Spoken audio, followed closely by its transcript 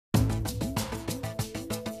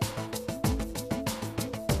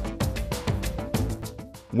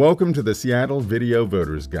Welcome to the Seattle Video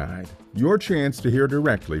Voters Guide, your chance to hear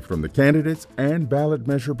directly from the candidates and ballot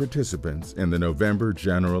measure participants in the November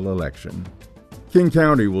general election. King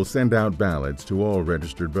County will send out ballots to all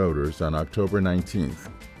registered voters on October 19th,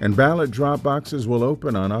 and ballot drop boxes will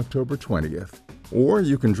open on October 20th. Or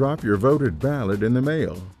you can drop your voted ballot in the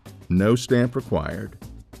mail. No stamp required.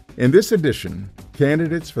 In this edition,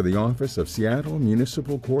 candidates for the office of Seattle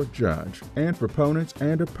Municipal Court Judge and proponents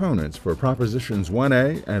and opponents for Propositions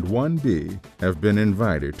 1A and 1B have been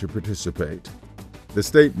invited to participate. The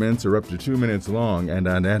statements are up to 2 minutes long and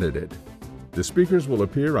unedited. The speakers will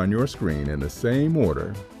appear on your screen in the same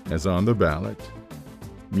order as on the ballot.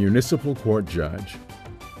 Municipal Court Judge.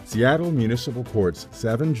 Seattle Municipal Court's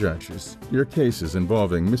 7 judges hear cases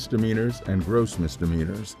involving misdemeanors and gross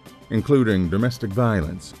misdemeanors, including domestic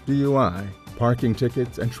violence, DUI, parking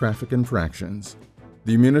tickets, and traffic infractions.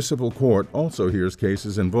 The Municipal Court also hears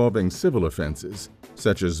cases involving civil offenses,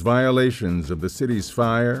 such as violations of the city's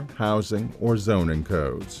fire, housing, or zoning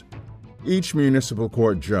codes. Each Municipal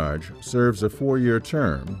Court judge serves a 4-year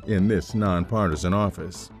term in this nonpartisan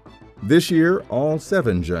office. This year, all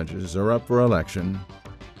 7 judges are up for election.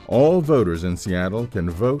 All voters in Seattle can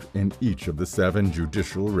vote in each of the 7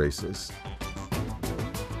 judicial races.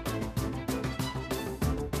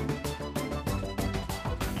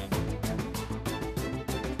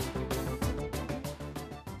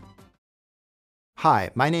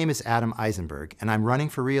 Hi, my name is Adam Eisenberg, and I'm running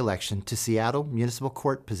for re-election to Seattle Municipal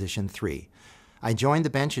Court Position 3. I joined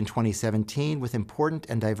the bench in 2017 with important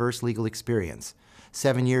and diverse legal experience.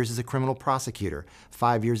 7 years as a criminal prosecutor,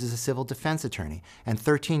 5 years as a civil defense attorney, and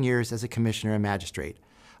 13 years as a commissioner and magistrate.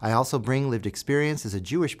 I also bring lived experience as a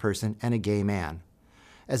Jewish person and a gay man.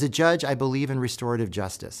 As a judge, I believe in restorative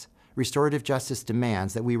justice. Restorative justice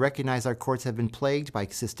demands that we recognize our courts have been plagued by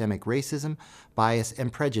systemic racism, bias,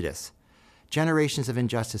 and prejudice. Generations of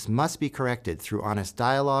injustice must be corrected through honest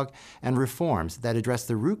dialogue and reforms that address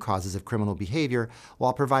the root causes of criminal behavior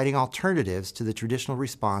while providing alternatives to the traditional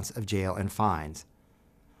response of jail and fines.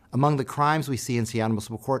 Among the crimes we see in Seattle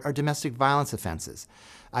Municipal Court are domestic violence offenses.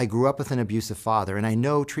 I grew up with an abusive father, and I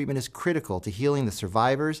know treatment is critical to healing the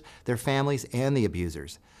survivors, their families, and the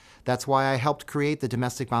abusers. That's why I helped create the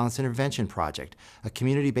Domestic Violence Intervention Project, a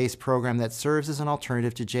community-based program that serves as an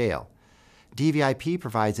alternative to jail. DVIP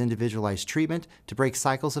provides individualized treatment to break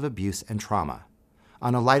cycles of abuse and trauma.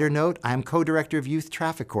 On a lighter note, I am co-director of Youth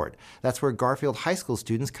Traffic Court. That's where Garfield High School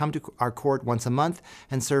students come to our court once a month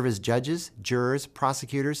and serve as judges, jurors,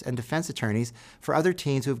 prosecutors, and defense attorneys for other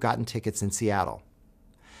teens who have gotten tickets in Seattle.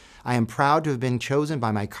 I am proud to have been chosen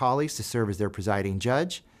by my colleagues to serve as their presiding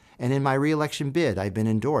judge, and in my re-election bid, I've been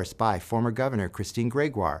endorsed by former Governor Christine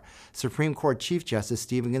Gregoire, Supreme Court Chief Justice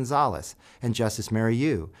Stephen Gonzalez, and Justice Mary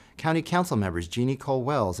Yu, County Council members Jeannie Cole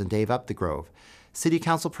Wells and Dave Upthegrove, City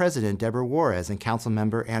Council President Deborah Juarez, and Council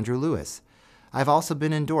Member Andrew Lewis. I've also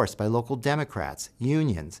been endorsed by local Democrats,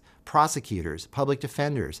 unions, prosecutors, public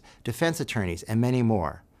defenders, defense attorneys, and many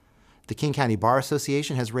more. The King County Bar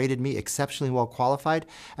Association has rated me exceptionally well qualified,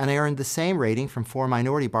 and I earned the same rating from 4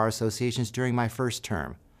 minority bar associations during my first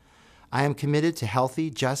term. I am committed to healthy,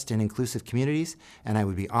 just, and inclusive communities, and I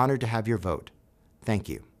would be honored to have your vote. Thank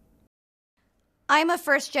you. I'm a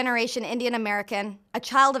first-generation Indian American, a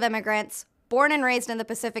child of immigrants, born and raised in the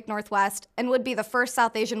Pacific Northwest, and would be the first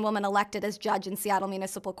South Asian woman elected as judge in Seattle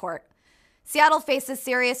Municipal Court. Seattle faces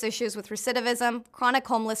serious issues with recidivism, chronic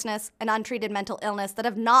homelessness, and untreated mental illness that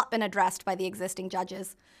have not been addressed by the existing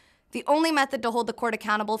judges. The only method to hold the court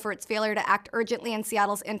accountable for its failure to act urgently in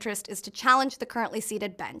Seattle's interest is to challenge the currently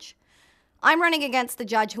seated bench. I'm running against the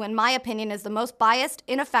judge who, in my opinion, is the most biased,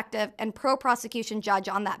 ineffective, and pro-prosecution judge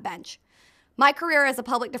on that bench. My career as a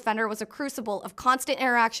public defender was a crucible of constant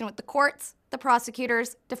interaction with the courts, the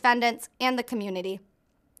prosecutors, defendants, and the community.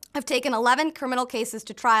 I've taken 11 criminal cases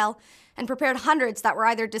to trial and prepared hundreds that were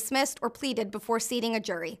either dismissed or pleaded before seating a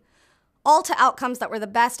jury, all to outcomes that were the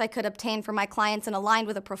best I could obtain for my clients and aligned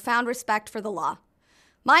with a profound respect for the law.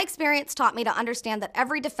 My experience taught me to understand that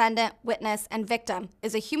every defendant, witness, and victim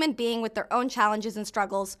is a human being with their own challenges and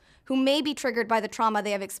struggles who may be triggered by the trauma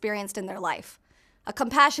they have experienced in their life. A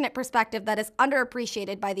compassionate perspective that is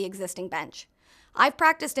underappreciated by the existing bench. I've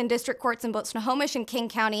practiced in district courts in both Snohomish and King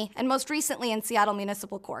County, and most recently in Seattle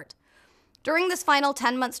Municipal Court. During this final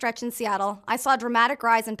 10-month stretch in Seattle, I saw a dramatic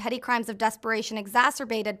rise in petty crimes of desperation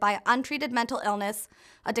exacerbated by untreated mental illness,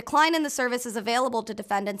 a decline in the services available to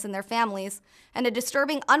defendants and their families, and a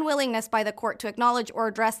disturbing unwillingness by the court to acknowledge or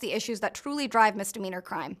address the issues that truly drive misdemeanor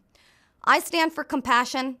crime. I stand for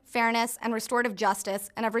compassion, fairness, and restorative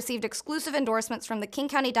justice, and have received exclusive endorsements from the King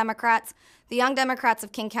County Democrats, the Young Democrats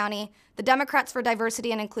of King County, the Democrats for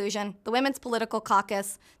Diversity and Inclusion, the Women's Political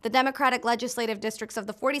Caucus, the Democratic Legislative Districts of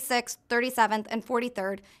the 46th, 37th, and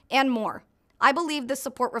 43rd, and more. I believe this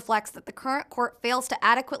support reflects that the current court fails to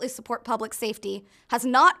adequately support public safety, has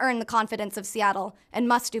not earned the confidence of Seattle, and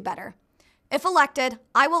must do better. If elected,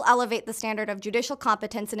 I will elevate the standard of judicial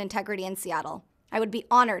competence and integrity in Seattle. I would be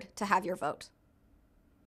honored to have your vote.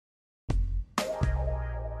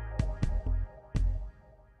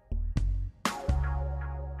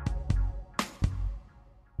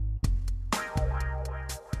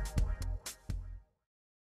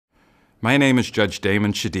 My name is Judge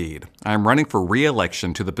Damon Shadid. I am running for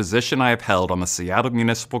re-election to the position I have held on the Seattle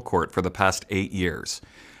Municipal Court for the past 8 years.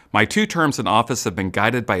 My 2 terms in office have been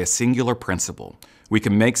guided by a singular principle. We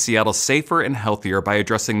can make Seattle safer and healthier by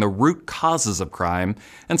addressing the root causes of crime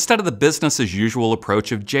instead of the business-as-usual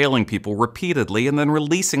approach of jailing people repeatedly and then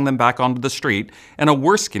releasing them back onto the street in a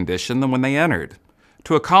worse condition than when they entered.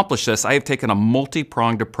 To accomplish this, I have taken a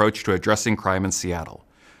multi-pronged approach to addressing crime in Seattle.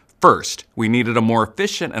 First, we needed a more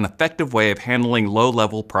efficient and effective way of handling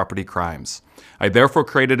low-level property crimes. I therefore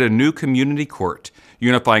created a new community court,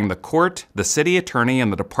 unifying the court, the city attorney,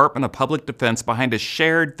 and the Department of Public Defense behind a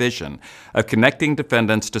shared vision of connecting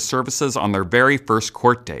defendants to services on their very first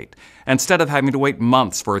court date, instead of having to wait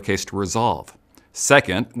months for a case to resolve.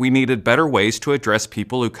 Second, we needed better ways to address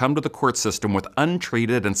people who come to the court system with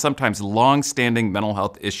untreated and sometimes long-standing mental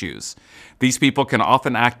health issues. These people can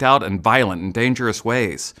often act out in violent and dangerous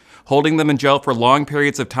ways. Holding them in jail for long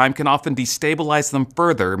periods of time can often destabilize them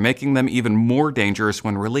further, making them even more dangerous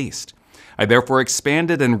when released. I therefore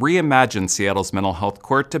expanded and reimagined Seattle's mental health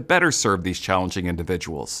court to better serve these challenging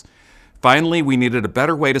individuals. Finally, we needed a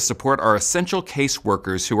better way to support our essential case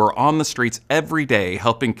workers who are on the streets every day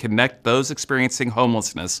helping connect those experiencing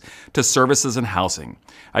homelessness to services and housing.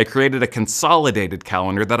 I created a consolidated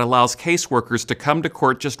calendar that allows case workers to come to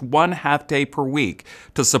court just 1 half-day per week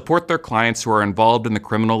to support their clients who are involved in the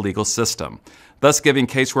criminal legal system, thus giving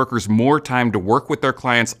case workers more time to work with their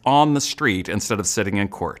clients on the street instead of sitting in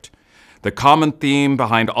court. The common theme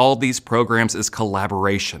behind all these programs is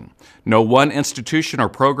collaboration. No one institution or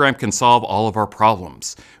program can solve all of our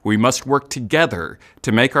problems. We must work together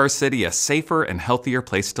to make our city a safer and healthier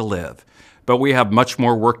place to live. But we have much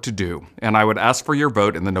more work to do, and I would ask for your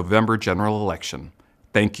vote in the November general election.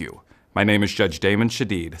 Thank you. My name is Judge Damon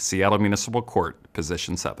Shadid, Seattle Municipal Court,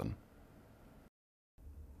 Position 7.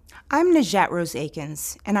 I'm Najat Rose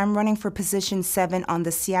Akins, and I'm running for Position 7 on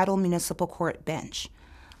the Seattle Municipal Court bench.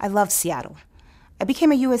 I love Seattle. I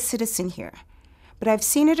became a U.S. citizen here, but I've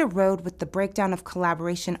seen it erode with the breakdown of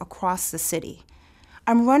collaboration across the city.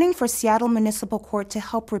 I'm running for Seattle Municipal Court to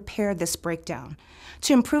help repair this breakdown,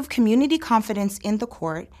 to improve community confidence in the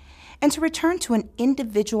court, and to return to an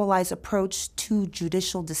individualized approach to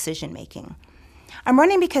judicial decision-making. I'm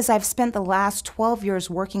running because I've spent the last 12 years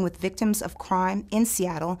working with victims of crime in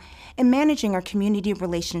Seattle and managing our community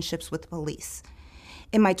relationships with police.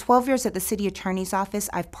 In my 12 years at the City Attorney's Office,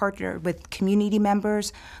 I've partnered with community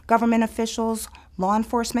members, government officials, law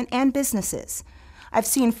enforcement, and businesses. I've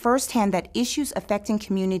seen firsthand that issues affecting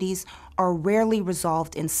communities are rarely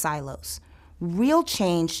resolved in silos. Real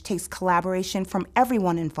change takes collaboration from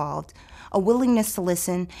everyone involved, a willingness to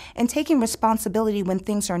listen, and taking responsibility when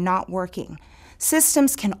things are not working.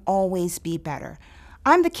 Systems can always be better.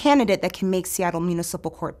 I'm the candidate that can make Seattle Municipal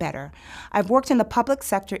Court better. I've worked in the public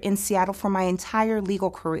sector in Seattle for my entire legal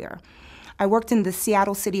career. I worked in the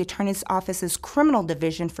Seattle City Attorney's Office's criminal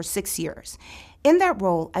division for 6 years. In that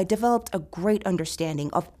role, I developed a great understanding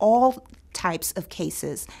of all types of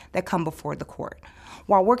cases that come before the court.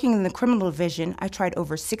 While working in the criminal division, I tried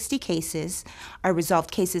over 60 cases. I resolved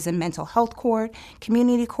cases in mental health court,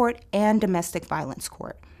 community court, and domestic violence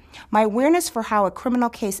court. My awareness for how a criminal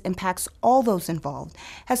case impacts all those involved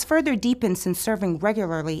has further deepened since serving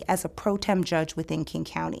regularly as a pro tem judge within King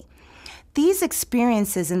County. These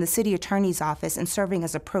experiences in the City Attorney's Office and serving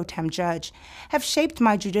as a pro tem judge have shaped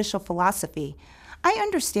my judicial philosophy. I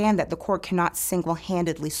understand that the court cannot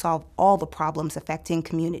single-handedly solve all the problems affecting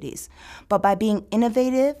communities, but by being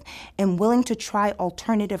innovative and willing to try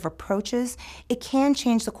alternative approaches, it can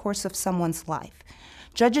change the course of someone's life.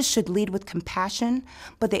 Judges should lead with compassion,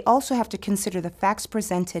 but they also have to consider the facts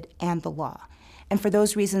presented and the law. And for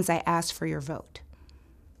those reasons, I ask for your vote.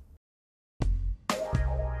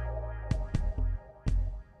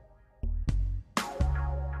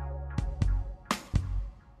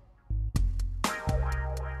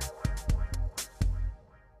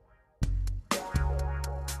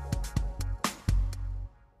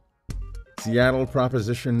 Seattle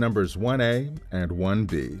Proposition Numbers 1A and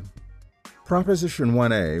 1B. Proposition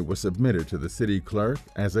 1A was submitted to the City Clerk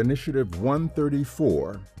as Initiative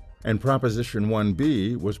 134, and Proposition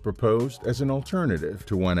 1B was proposed as an alternative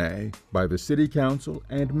to 1A by the City Council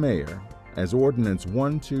and Mayor as Ordinance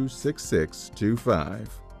 126625.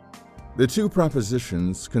 The two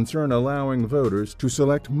propositions concern allowing voters to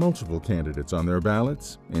select multiple candidates on their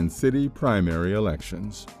ballots in city primary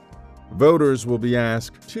elections. Voters will be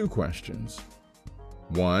asked two questions.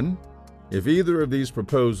 1. If either of these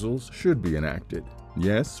proposals should be enacted,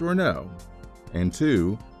 yes or no. And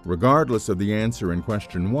 2. Regardless of the answer in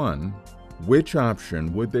question 1, which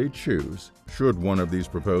option would they choose should one of these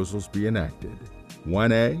proposals be enacted,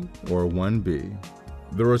 1A or 1B?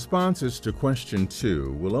 The responses to question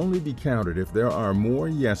 2 will only be counted if there are more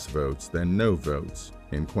yes votes than no votes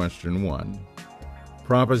in question 1.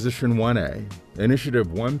 Proposition 1A,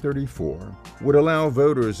 Initiative 134, would allow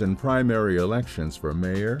voters in primary elections for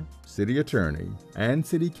mayor, city attorney, and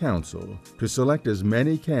city council to select as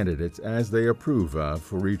many candidates as they approve of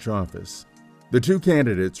for each office. The two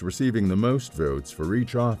candidates receiving the most votes for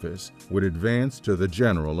each office would advance to the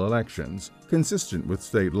general elections, consistent with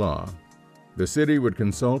state law. The city would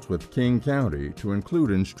consult with King County to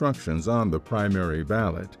include instructions on the primary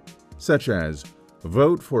ballot, such as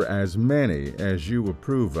vote for as many as you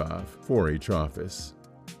approve of for each office.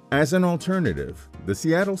 As an alternative, the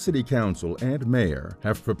Seattle City Council and Mayor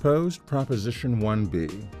have proposed Proposition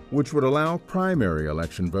 1B, which would allow primary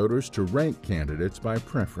election voters to rank candidates by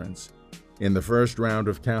preference. In the first round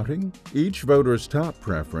of counting, each voter's top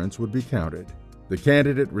preference would be counted. The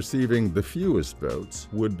candidate receiving the fewest votes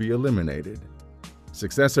would be eliminated.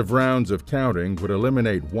 Successive rounds of counting would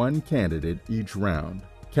eliminate one candidate each round,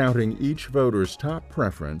 counting each voter's top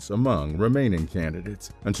preference among remaining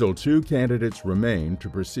candidates until two candidates remain to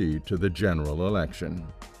proceed to the general election.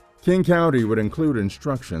 King County would include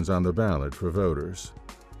instructions on the ballot for voters.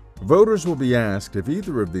 Voters will be asked if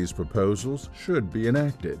either of these proposals should be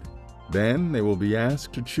enacted. Then they will be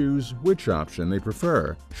asked to choose which option they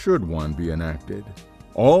prefer, should one be enacted.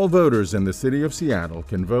 All voters in the City of Seattle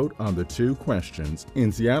can vote on the two questions in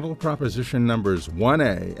Seattle Proposition Numbers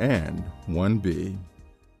 1A and 1B.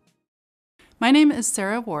 My name is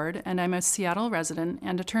Sarah Ward, and I'm a Seattle resident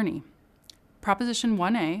and attorney. Proposition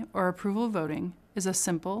 1A, or approval voting, is a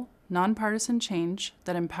simple, nonpartisan change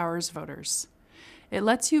that empowers voters. It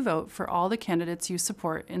lets you vote for all the candidates you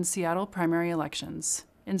support in Seattle primary elections,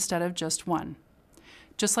 instead of just one.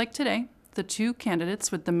 Just like today, the two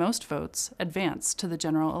candidates with the most votes advance to the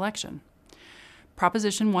general election.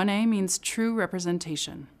 Proposition 1A means true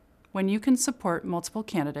representation. When you can support multiple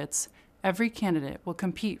candidates, every candidate will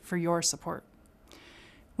compete for your support.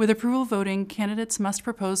 With approval voting, candidates must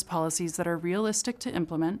propose policies that are realistic to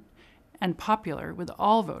implement and popular with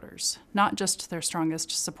all voters, not just their strongest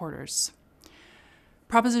supporters.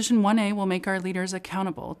 Proposition 1A will make our leaders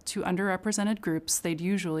accountable to underrepresented groups they'd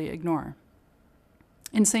usually ignore.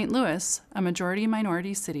 In St. Louis, a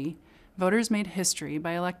majority-minority city, voters made history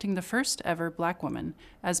by electing the first ever Black woman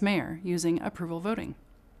as mayor using approval voting.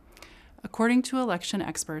 According to election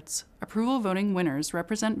experts, approval voting winners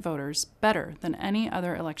represent voters better than any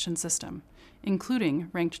other election system,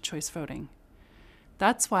 including ranked choice voting.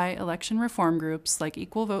 That's why election reform groups like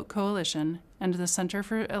Equal Vote Coalition and the Center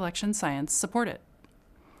for Election Science support it.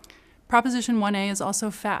 Proposition 1A is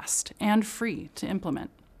also fast and free to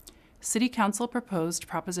implement. City Council proposed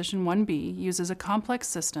Proposition 1B uses a complex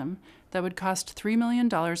system that would cost $3 million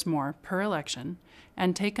more per election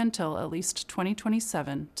and take until at least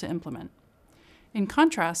 2027 to implement. In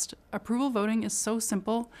contrast, approval voting is so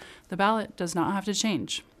simple, the ballot does not have to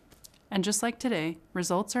change. And just like today,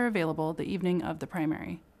 results are available the evening of the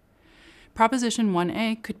primary. Proposition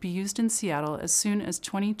 1A could be used in Seattle as soon as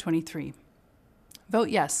 2023. Vote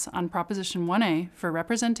yes on Proposition 1A for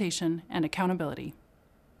representation and accountability.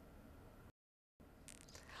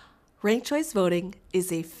 Ranked choice voting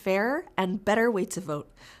is a fairer and better way to vote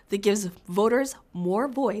that gives voters more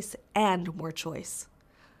voice and more choice.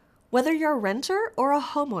 Whether you're a renter or a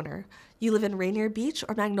homeowner, you live in Rainier Beach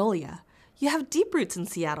or Magnolia, you have deep roots in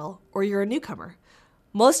Seattle, or you're a newcomer,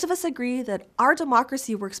 most of us agree that our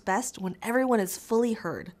democracy works best when everyone is fully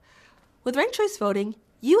heard. With ranked choice voting,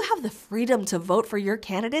 you have the freedom to vote for your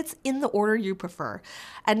candidates in the order you prefer,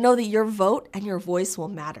 and know that your vote and your voice will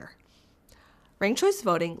matter. Ranked choice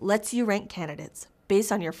voting lets you rank candidates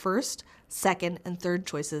based on your first, second, and third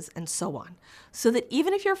choices, and so on, so that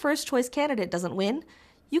even if your first choice candidate doesn't win,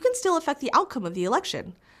 you can still affect the outcome of the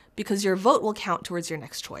election, because your vote will count towards your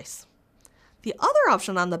next choice. The other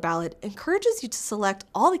option on the ballot encourages you to select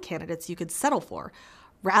all the candidates you could settle for,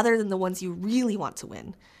 rather than the ones you really want to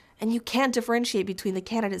win, and you can't differentiate between the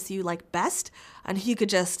candidates you like best and who you could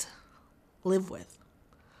just live with.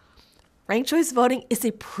 Ranked choice voting is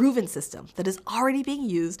a proven system that is already being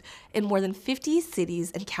used in more than 50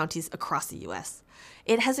 cities and counties across the U.S.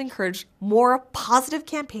 It has encouraged more positive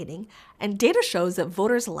campaigning, and data shows that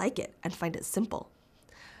voters like it and find it simple.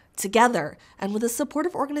 Together, and with the support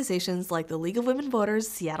of organizations like the League of Women Voters,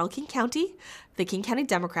 Seattle-King County, the King County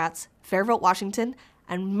Democrats, Fair Vote Washington,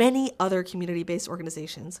 and many other community-based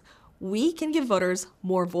organizations, we can give voters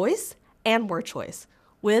more voice and more choice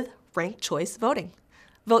with ranked choice voting.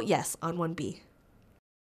 Vote yes on 1B.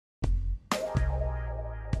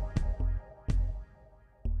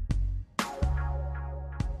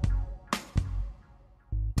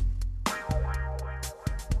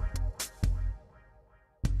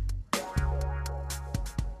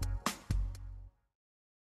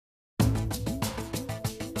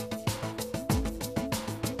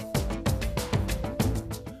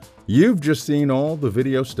 You've just seen all the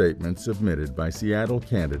video statements submitted by Seattle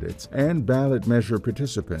candidates and ballot measure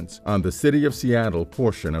participants on the City of Seattle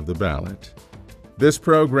portion of the ballot. This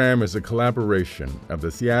program is a collaboration of the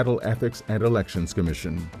Seattle Ethics and Elections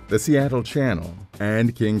Commission, the Seattle Channel,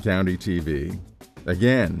 and King County TV.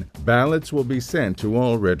 Again, ballots will be sent to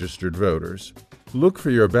all registered voters. Look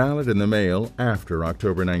for your ballot in the mail after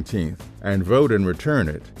October 19th and vote and return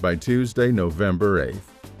it by Tuesday, November 8th.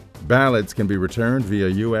 Ballots can be returned via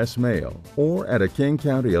U.S. mail or at a King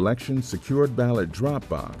County election secured ballot drop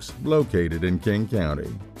box located in King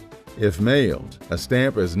County. If mailed, a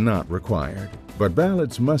stamp is not required, but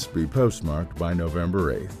ballots must be postmarked by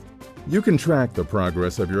November 8th. You can track the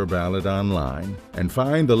progress of your ballot online and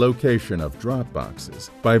find the location of drop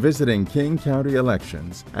boxes by visiting King County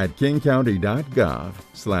Elections at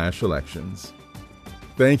kingcounty.gov/elections.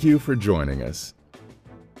 Thank you for joining us.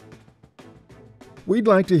 We'd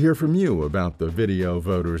like to hear from you about the Video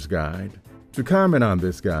Voters Guide. To comment on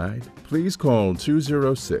this guide, please call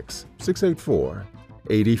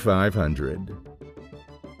 206-684-8500.